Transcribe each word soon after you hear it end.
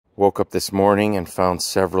Woke up this morning and found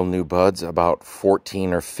several new buds, about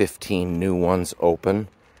 14 or 15 new ones open.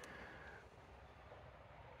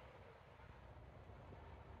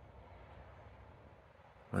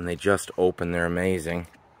 When they just open, they're amazing.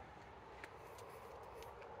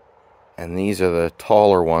 And these are the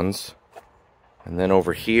taller ones. And then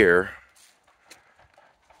over here,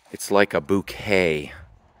 it's like a bouquet.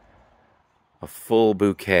 A full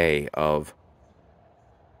bouquet of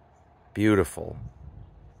beautiful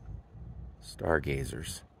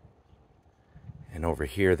stargazers. And over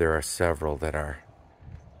here there are several that are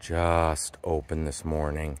just open this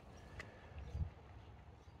morning,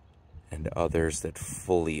 and others that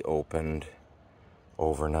fully opened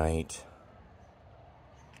overnight.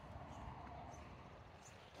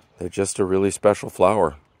 They're just a really special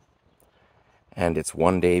flower, and it's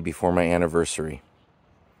one day before my anniversary.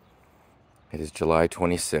 It is July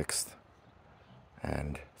 26th,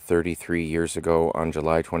 and 33 years ago on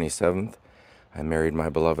July 27th, I married my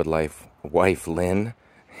beloved wife Lynn,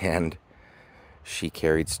 and she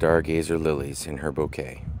carried Stargazer lilies in her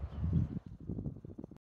bouquet.